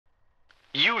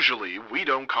Usually, we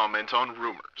don't comment on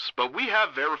rumors, but we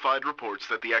have verified reports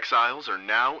that the Exiles are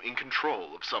now in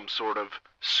control of some sort of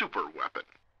super weapon.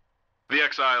 The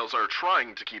Exiles are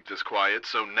trying to keep this quiet,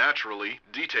 so naturally,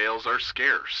 details are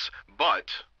scarce.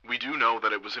 But we do know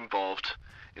that it was involved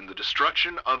in the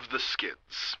destruction of the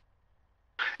Skids.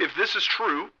 If this is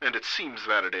true, and it seems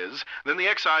that it is, then the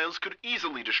Exiles could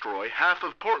easily destroy half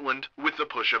of Portland with the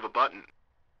push of a button.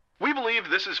 We believe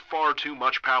this is far too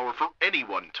much power for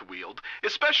anyone to wield,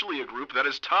 especially a group that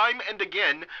has time and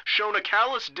again shown a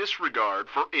callous disregard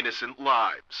for innocent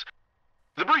lives.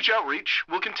 The Breach Outreach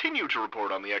will continue to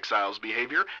report on the Exiles'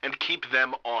 behavior and keep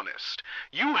them honest.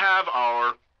 You have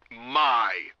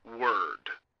my word.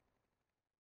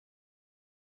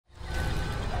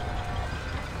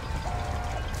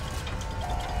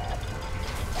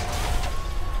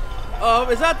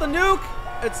 Is that the nuke?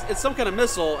 It's some kind of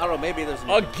missile. I don't know, maybe there's a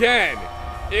nuke. Again,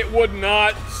 it would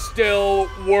not still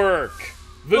work.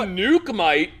 The nuke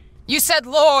might. You said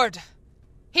Lord.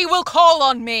 He will call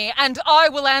on me, and I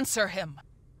will answer him.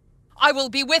 I will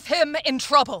be with him in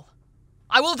trouble.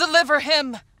 I will deliver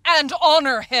him and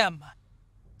honor him.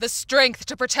 The strength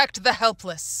to protect the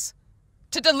helpless.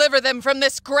 To deliver them from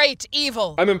this great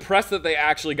evil. I'm impressed that they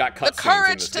actually got cutscenes in this game. The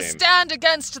courage to stand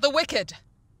against the wicked.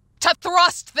 To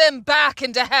thrust them back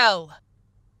into hell.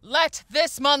 Let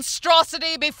this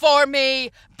monstrosity before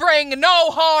me bring no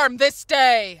harm this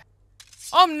day.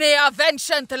 Omnia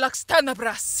vencent lux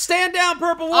tenebras. Stand down,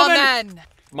 purple woman! Amen.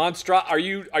 Are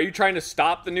you trying to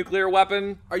stop the nuclear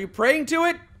weapon? Are you praying to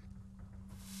it?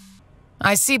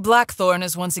 I see Blackthorn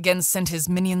has once again sent his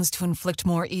minions to inflict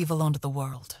more evil onto the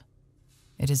world.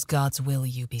 It is God's will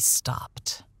you be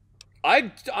stopped.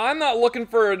 I'm not looking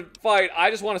for a fight. I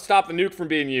just want to stop the nuke from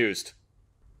being used.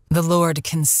 The Lord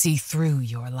can see through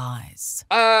your lies.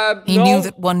 He no. knew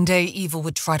that one day evil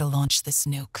would try to launch this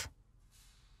nuke.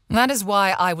 That is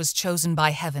why I was chosen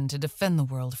by heaven to defend the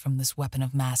world from this weapon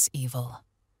of mass evil.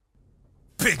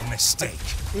 Big mistake.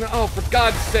 No, for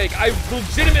God's sake, I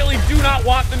legitimately do not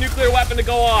want the nuclear weapon to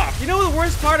go off. You know the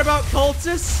worst part about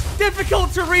cultists?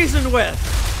 Difficult to reason with.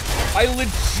 I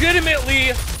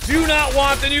legitimately do not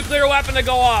want the nuclear weapon to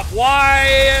go off.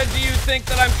 Why do you think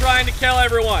that I'm trying to kill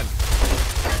everyone?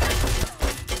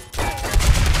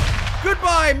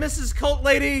 Goodbye, Mrs. Cult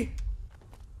Lady.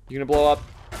 You gonna blow up?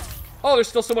 Oh, there's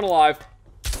still someone alive.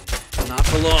 Not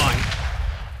for long.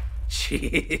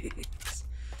 Jeez.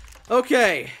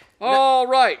 Okay. All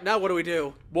right. Now what do we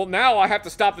do? Well, now I have to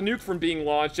stop the nuke from being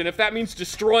launched, and if that means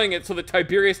destroying it so that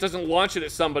Tiberius doesn't launch it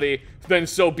at somebody, then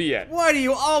so be it. Why do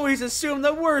you always assume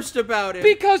the worst about it?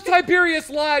 Because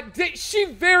Tiberius lied. She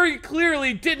very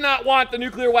clearly did not want the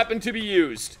nuclear weapon to be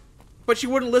used. But she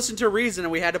wouldn't listen to reason,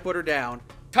 and we had to put her down.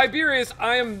 Tiberius,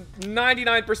 I am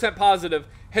 99% positive,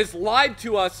 has lied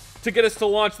to us to get us to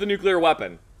launch the nuclear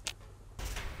weapon.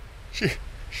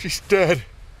 She's dead.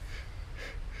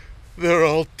 They're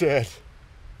all dead.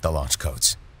 The launch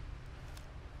codes.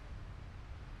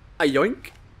 A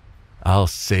yoink? I'll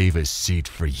save a seat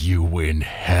for you in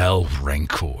hell,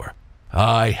 Rancor.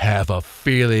 I have a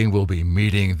feeling we'll be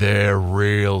meeting there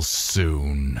real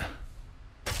soon.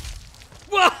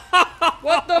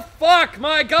 What the fuck,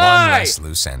 my One guy? less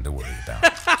loose end to worry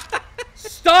about.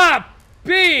 Stop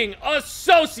being a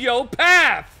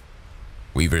sociopath!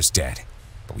 Weaver's dead,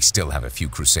 but we still have a few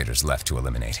Crusaders left to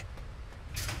eliminate.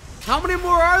 How many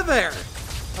more are there?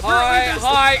 Look,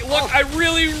 I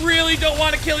really don't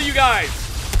want to kill you guys.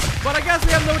 But I guess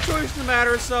we have no choice in the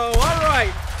matter, so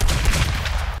alright.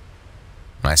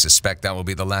 I suspect that will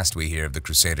be the last we hear of the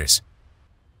Crusaders.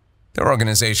 Their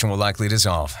organization will likely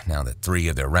dissolve now that 3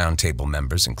 of their round table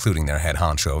members, including their head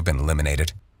honcho, have been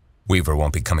eliminated. Weaver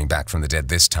won't be coming back from the dead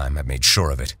this time, I've made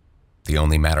sure of it. The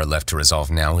only matter left to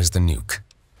resolve now is the nuke.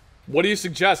 What do you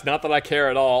suggest? Not that I care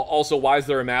at all. Also, why is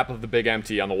there a map of the Big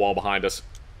Empty on the wall behind us?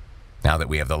 Now that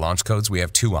we have the launch codes, we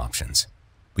have 2 options.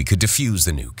 We could defuse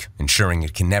the nuke, ensuring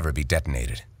it can never be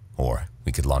detonated. Or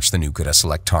we could launch the nuke at a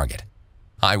select target.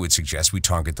 I would suggest we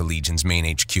target the Legion's main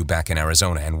HQ back in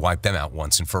Arizona and wipe them out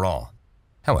once and for all.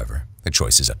 However, the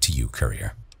choice is up to you,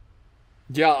 Courier.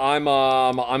 Yeah, I'm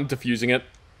defusing it.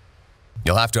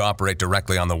 You'll have to operate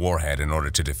directly on the warhead in order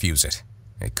to defuse it.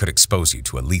 It could expose you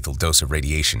to a lethal dose of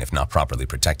radiation if not properly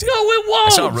protected. No, it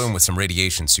won't! I saw a room with some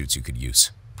radiation suits you could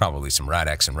use. Probably some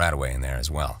Rad-X and Radaway in there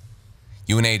as well.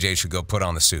 You and AJ should go put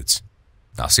on the suits.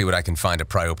 I'll see what I can find to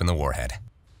pry open the warhead.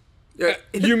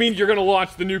 You mean you're gonna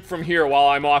launch the nuke from here while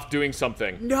I'm off doing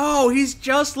something? No, he's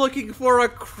just looking for a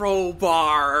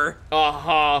crowbar.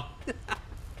 Uh-huh.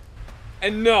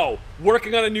 And no,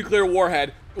 working on a nuclear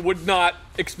warhead would not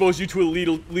expose you to a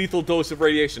lethal dose of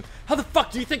radiation. How the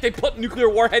fuck do you think they put nuclear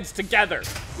warheads together?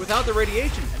 Without the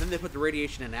radiation, and then they put the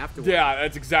radiation in afterwards. Yeah,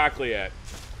 that's exactly it.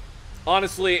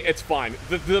 Honestly, it's fine.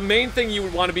 The main thing you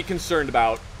would want to be concerned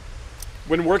about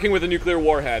when working with a nuclear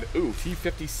warhead... Ooh,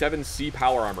 T-57C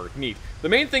power armor. Neat. The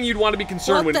main thing you'd want to be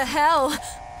concerned What the hell?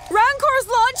 Rancor's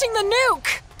launching the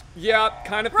nuke! Yeah,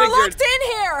 kind of We're figured. locked in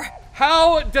here!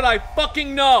 How did I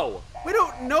fucking know? We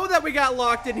don't know that we got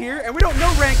locked in here, and we don't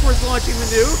know Rancor's launching the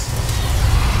nuke.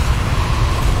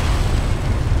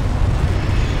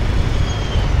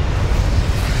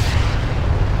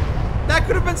 That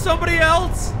could have been somebody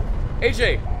else.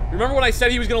 AJ, remember when I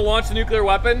said he was going to launch the nuclear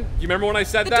weapon? You remember when I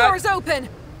said that? The door's open!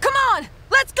 Come on!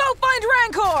 Let's go find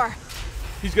Rancor!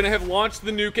 He's going to have launched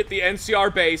the nuke at the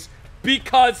NCR base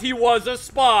because he was a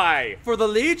spy. For the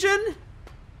Legion?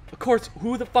 Of course,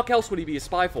 who the fuck else would he be a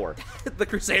spy for? The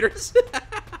Crusaders?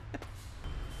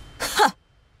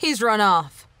 He's run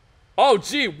off. Oh,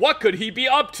 gee, what could he be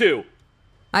up to?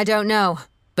 I don't know,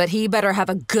 but he better have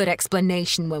a good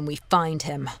explanation when we find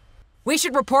him. We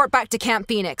should report back to Camp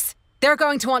Phoenix. They're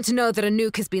going to want to know that a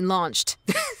nuke has been launched.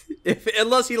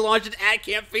 Unless he launched it at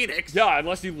Camp Phoenix. Yeah,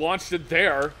 unless he launched it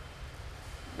there.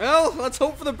 Well, let's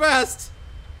hope for the best.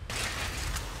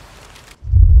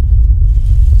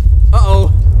 Uh-oh.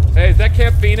 Hey, is that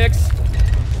Camp Phoenix?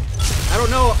 I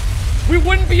don't know. We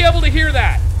wouldn't be able to hear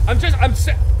that.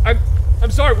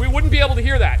 I'm sorry, we wouldn't be able to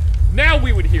hear that. Now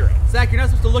we would hear it. Zach, you're not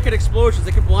supposed to look at explosions.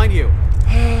 They could blind you.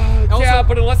 Yeah,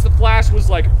 but unless the flash was,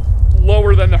 like,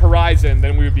 lower than the horizon,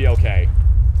 then we would be okay.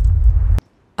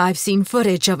 I've seen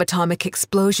footage of atomic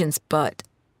explosions, but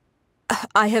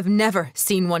I have never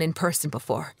seen one in person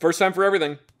before. First time for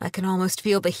everything. I can almost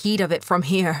feel the heat of it from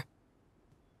here.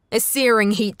 A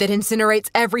searing heat that incinerates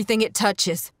everything it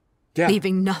touches,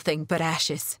 leaving nothing but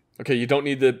ashes. Okay, you don't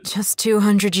need the... Just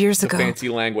 200 years ago. fancy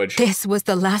language. This was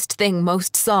the last thing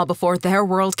most saw before their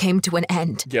world came to an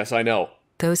end. Yes, I know.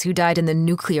 Those who died in the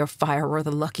nuclear fire were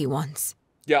the lucky ones.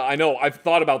 Yeah, I know. I've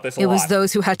thought about this a lot. It was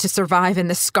those who had to survive in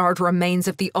the scarred remains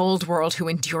of the old world who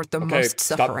endured the most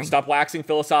suffering. Stop waxing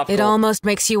philosophical. It almost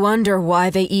makes you wonder why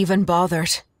they even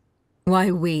bothered.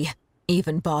 Why we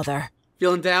even bother.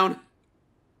 Feeling down?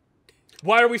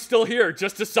 Why are we still here?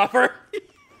 Just to suffer?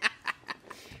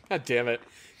 God damn it.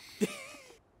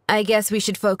 I guess we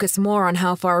should focus more on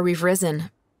how far we've risen,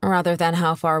 rather than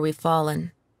how far we've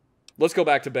fallen. Let's go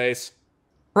back to base.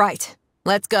 Right.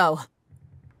 Let's go.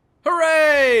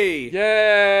 Hooray!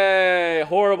 Yay!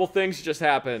 Horrible things just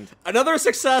happened. Another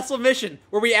successful mission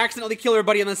where we accidentally kill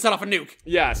everybody and then set off a nuke.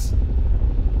 Yes.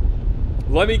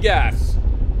 Let me guess.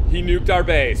 He nuked our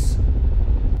base.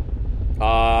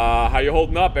 How you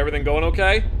holding up? Everything going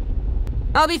okay?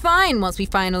 I'll be fine once we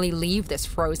finally leave this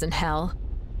frozen hell.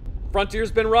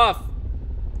 Frontier's been rough.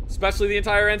 Especially the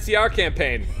entire NCR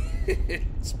campaign.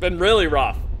 It's been really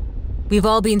rough. We've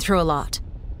all been through a lot.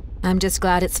 I'm just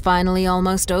glad it's finally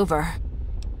almost over.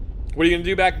 What are you gonna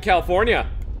do back in California?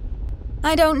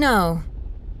 I don't know.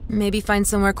 Maybe find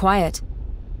somewhere quiet.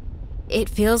 It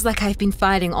feels like I've been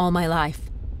fighting all my life.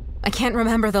 I can't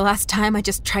remember the last time I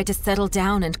just tried to settle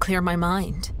down and clear my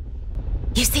mind.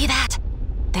 You see that?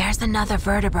 There's another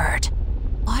vertibird.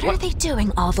 What are they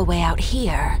doing all the way out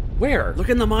here? Where? Look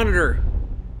in the monitor.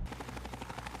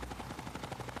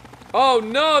 Oh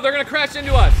no, they're gonna crash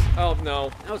into us! Oh no.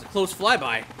 That was a close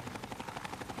flyby.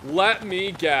 Let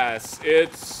me guess.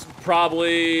 It's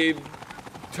probably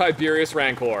Tiberius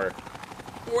Rancor.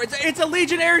 Or it's a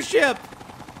Legion airship!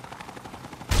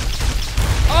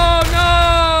 Oh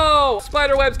no!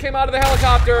 Spiderwebs came out of the What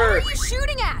helicopter! are you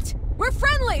shooting at? We're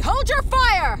friendly! Hold your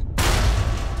fire!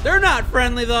 They're not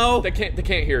friendly though. They can't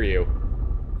hear you.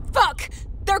 Fuck!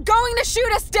 They're going to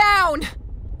shoot us down!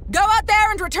 Go out there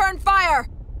and return fire!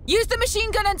 Use the machine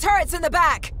gun and turrets in the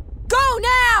back! Go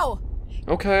now!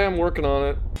 Okay, I'm working on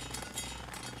it.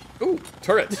 Ooh,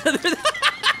 turrets.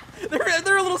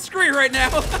 they're a little screwy right now.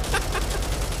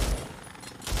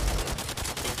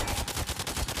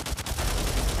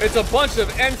 It's a bunch of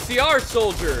NCR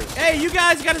soldiers. Hey, you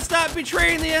guys gotta stop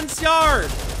betraying the NCR.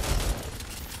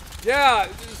 Yeah,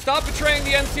 stop betraying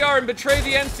the NCR and betray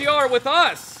the NCR with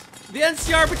us. The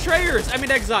NCR betrayers. I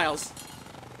mean exiles.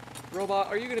 Robot,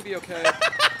 are you gonna be okay?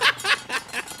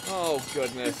 Oh,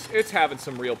 goodness. It's having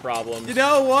some real problems. You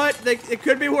know what? It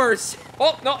could be worse.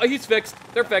 Oh, no, he's fixed.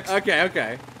 They're fixed.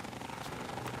 Okay.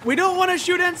 We don't want to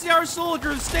shoot NCR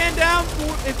soldiers. Stand down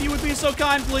if you would be so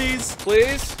kind, please.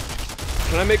 Please?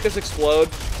 Can I make this explode?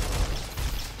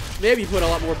 Maybe put a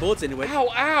lot more bullets into it. Ow,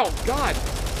 ow, God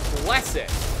bless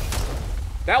it.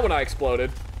 That one I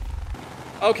exploded.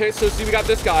 Okay, so see, we got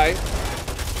this guy.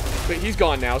 but he's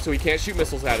gone now, so he can't shoot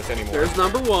missiles at us anymore. There's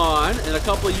number 1, and a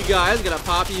couple of you guys gonna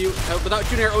pop you without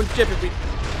shooting our own ship if we...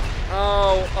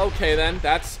 Oh, okay then.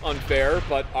 That's unfair,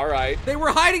 but alright. They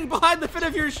were hiding behind the fin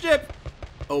of your ship!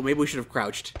 Oh, maybe we should have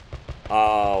crouched.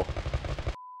 Oh.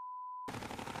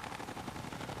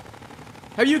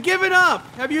 Have you given up?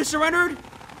 Have you surrendered?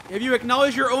 Have you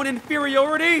acknowledged your own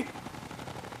inferiority?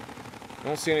 I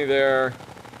don't see any there.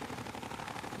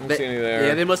 I don't see any there.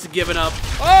 Yeah, they must have given up.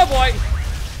 Oh boy!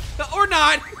 Or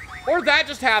not! Or that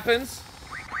just happens.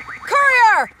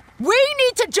 Courier! We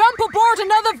need to jump aboard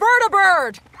another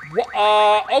vertibird!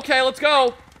 Okay, let's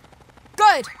go.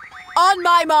 Good. On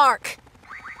my mark.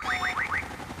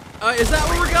 Is that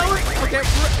where we're going? Okay,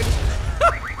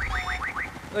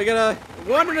 I got a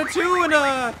 1 and a 2 and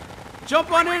a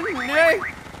jump on in, nay.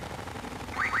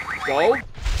 Go?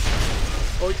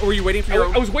 Or were you waiting for your...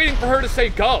 I was waiting for her to say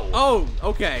go. Oh,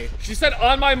 okay. She said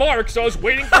on my mark, so I was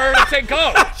waiting for her to say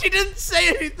go. She didn't say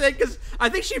anything because I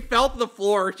think she fell to the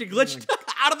floor. She glitched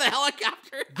out of the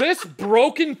helicopter. This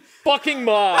broken fucking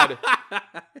mod.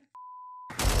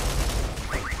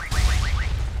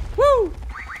 Woo!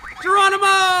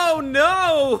 Geronimo!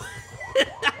 No!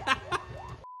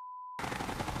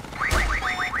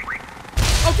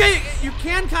 Okay, you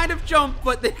can kind of jump,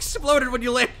 but they exploded when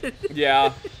you landed.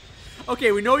 Yeah.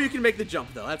 Okay, we know you can make the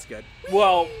jump, though. That's good.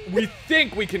 Well, we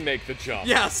think we can make the jump.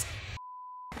 Yes.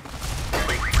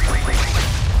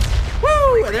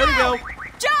 Woo! And there we go.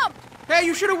 Jump! Hey,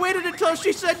 you should have waited until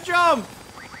she said jump.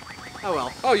 Oh,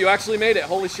 well. Oh, you actually made it.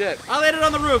 Holy shit. I landed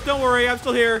on the roof. Don't worry, I'm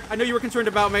still here. I know you were concerned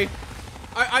about me.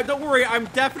 Don't worry, I'm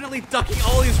definitely ducking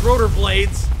all these rotor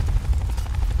blades.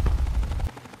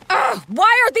 Ugh,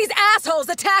 why are these assholes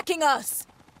attacking us?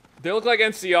 They look like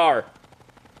NCR.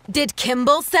 Did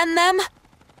Kimball send them?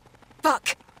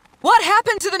 Fuck. What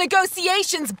happened to the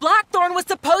negotiations Blackthorn was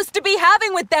supposed to be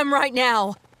having with them right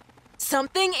now?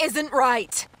 Something isn't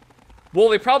right. Well,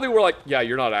 they probably were like, yeah,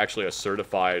 you're not actually a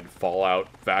certified Fallout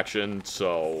faction,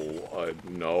 so,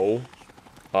 no.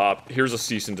 Here's a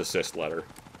cease and desist letter.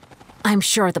 I'm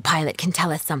sure the pilot can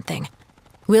tell us something.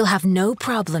 We'll have no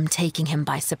problem taking him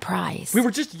by surprise. We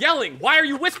were just yelling. Why are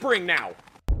you whispering now?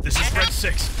 This is Red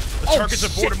 6. The target's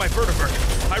aboard of my vertibird.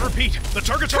 I repeat, the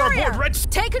targets are aboard Red 6.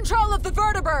 Take control of the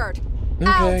vertibird.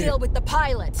 I'll deal with the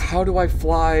pilot. How do I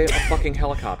fly a fucking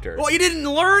helicopter? Well, you didn't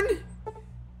learn?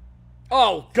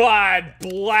 Oh, God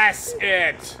bless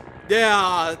it.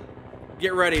 Yeah,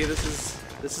 get ready. This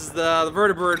is the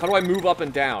vertibird. How do I move up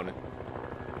and down?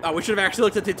 Oh, we should have actually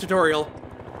looked at the tutorial.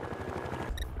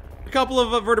 A couple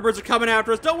of vertibirds are coming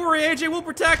after us. Don't worry, AJ, we'll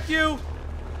protect you.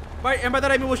 And by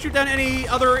that I mean we'll shoot down any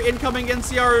other incoming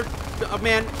NCR.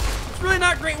 Man, it's really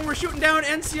not great when we're shooting down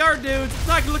NCR dudes. It's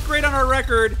not gonna look great on our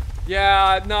record.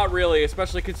 Yeah, not really,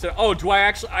 especially consider. Oh,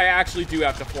 I actually do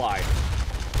have to fly.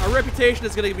 Our reputation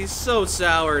is gonna be so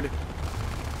soured.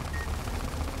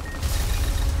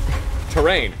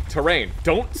 Terrain.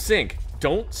 Don't sink.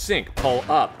 Pull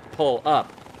up.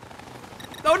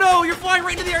 Oh no, you're flying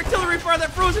right into the artillery fire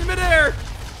that froze in midair.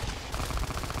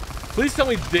 Please tell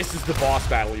me this is the boss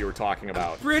battle you were talking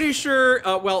about. Pretty sure,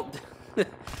 well,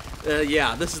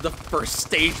 yeah, this is the first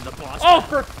stage of the boss battle. Oh,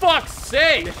 for fuck's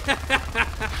sake!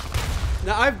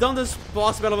 Now, I've done this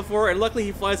boss battle before, and luckily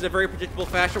he flies in a very predictable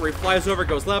fashion where he flies over,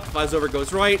 goes left, flies over,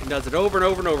 goes right, and does it over and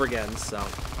over and over again, so.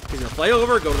 He's gonna fly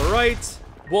over, go to the right.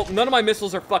 Well, none of my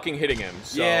missiles are fucking hitting him,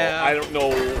 so yeah. I don't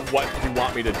know what you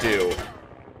want me to do.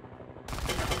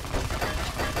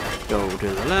 Go to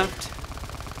the left.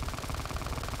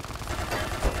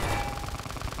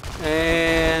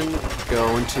 And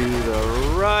going to the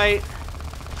right.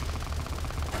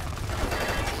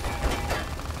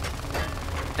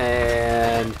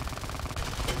 And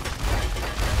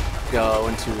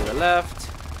going to the left.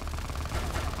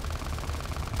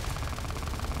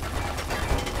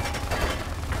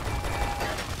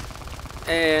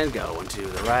 And going to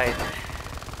the right.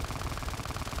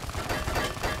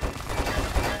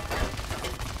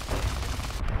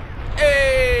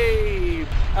 Hey!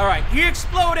 Alright, he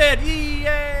exploded!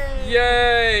 Yay!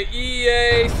 Yay!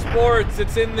 EA Sports,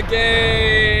 it's in the game!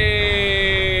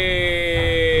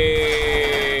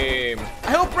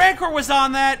 I hope Rancor was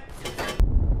on that!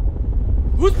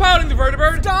 Who's piloting the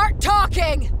vertibird? Start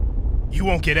talking! You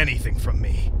won't get anything from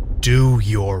me. Do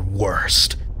your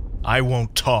worst. I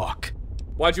won't talk.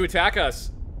 Why'd you attack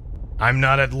us? I'm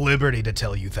not at liberty to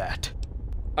tell you that.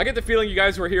 I get the feeling you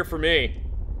guys were here for me.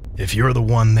 If you're the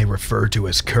one they refer to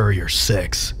as Courier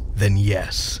 6, then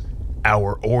yes,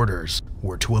 our orders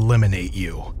were to eliminate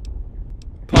you.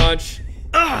 Punch.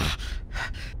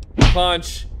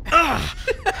 Punch.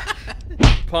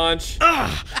 Punch.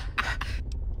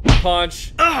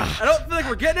 Punch. I don't feel like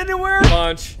we're getting anywhere.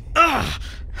 Punch.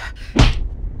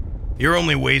 You're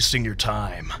only wasting your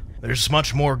time. There's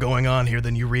much more going on here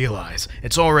than you realize.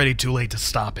 It's already too late to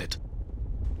stop it.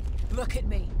 Look at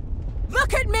me.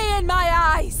 Look at me in my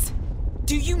eyes!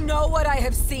 Do you know what I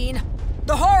have seen?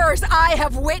 The horrors I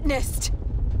have witnessed!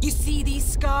 You see these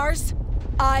scars?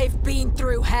 I've been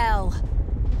through hell.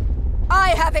 I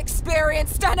have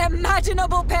experienced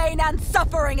unimaginable pain and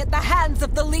suffering at the hands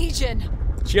of the Legion.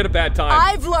 She had a bad time.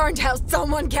 I've learned how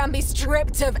someone can be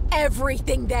stripped of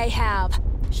everything they have.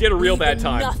 She had a real bad leaving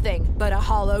time. Nothing but a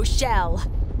hollow shell.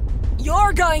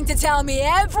 You're going to tell me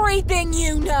everything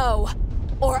you know,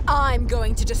 or I'm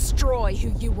going to destroy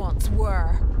who you once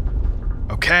were.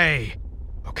 Okay.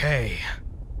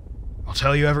 I'll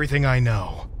tell you everything I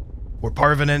know. We're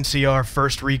part of an NCR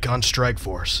 1st Recon Strike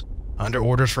Force, under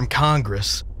orders from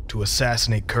Congress to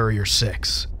assassinate Courier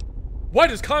 6. Why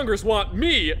does Congress want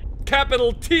me,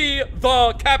 capital T,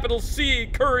 the capital C,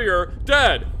 Courier,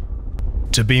 dead?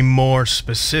 To be more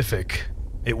specific,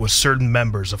 it was certain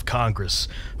members of Congress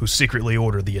who secretly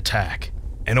ordered the attack,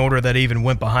 an order that even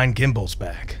went behind Kimball's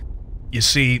back. You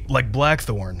see, like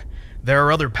Blackthorn, there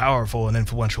are other powerful and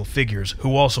influential figures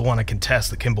who also want to contest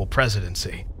the Kimball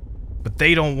presidency. But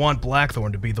they don't want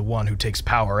Blackthorn to be the one who takes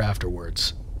power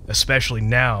afterwards, especially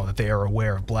now that they are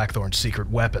aware of Blackthorn's secret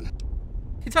weapon.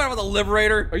 You talking about the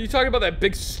Liberator? Are you talking about that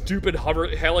big stupid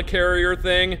helicarrier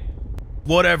thing?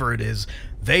 Whatever it is,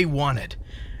 they want it,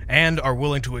 and are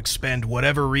willing to expend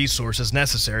whatever resources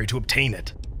necessary to obtain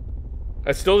it.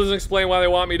 That still doesn't explain why they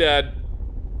want me dead.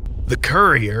 The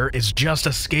Courier is just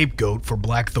a scapegoat for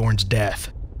Blackthorn's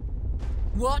death.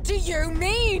 What do you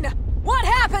mean? What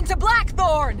happened to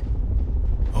Blackthorn?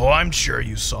 Oh, I'm sure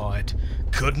you saw it.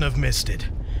 Couldn't have missed it.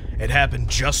 It happened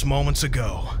just moments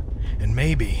ago. And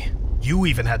maybe you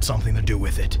even had something to do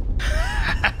with it.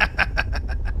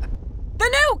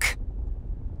 The nuke!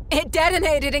 It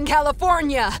detonated in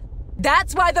California.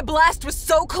 That's why the blast was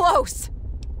so close.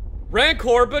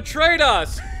 Rancor betrayed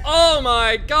us! Oh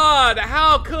my god,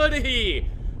 how could he?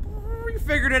 We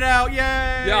figured it out, yay!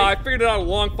 Yeah, I figured it out a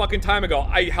long fucking time ago.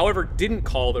 I, however, didn't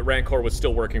call that Rancor was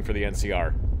still working for the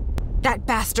NCR. That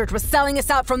bastard was selling us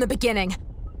out from the beginning.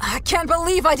 I can't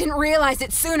believe I didn't realize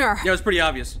it sooner. Yeah, it was pretty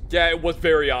obvious. Yeah, it was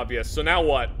very obvious. So now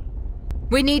what?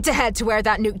 We need to head to where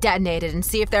that nuke detonated and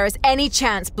see if there is any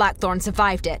chance Blackthorn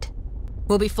survived it.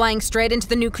 We'll be flying straight into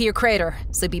the nuclear crater,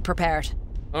 so be prepared.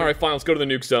 Alright, fine, let's go to the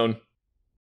nuke zone.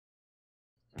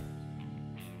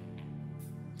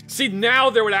 See, now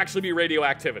there would actually be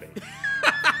radioactivity.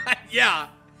 Yeah.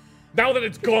 Now that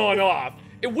it's gone off.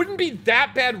 It wouldn't be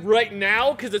that bad right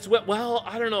now, because it's, well,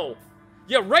 I don't know.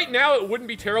 Yeah, right now it wouldn't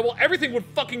be terrible. Everything would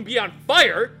fucking be on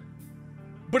fire.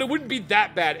 But it wouldn't be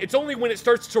that bad. It's only when it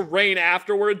starts to rain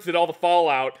afterwards that all the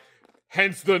fallout,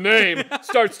 hence the name,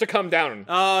 starts to come down.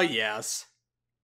 Oh, yes.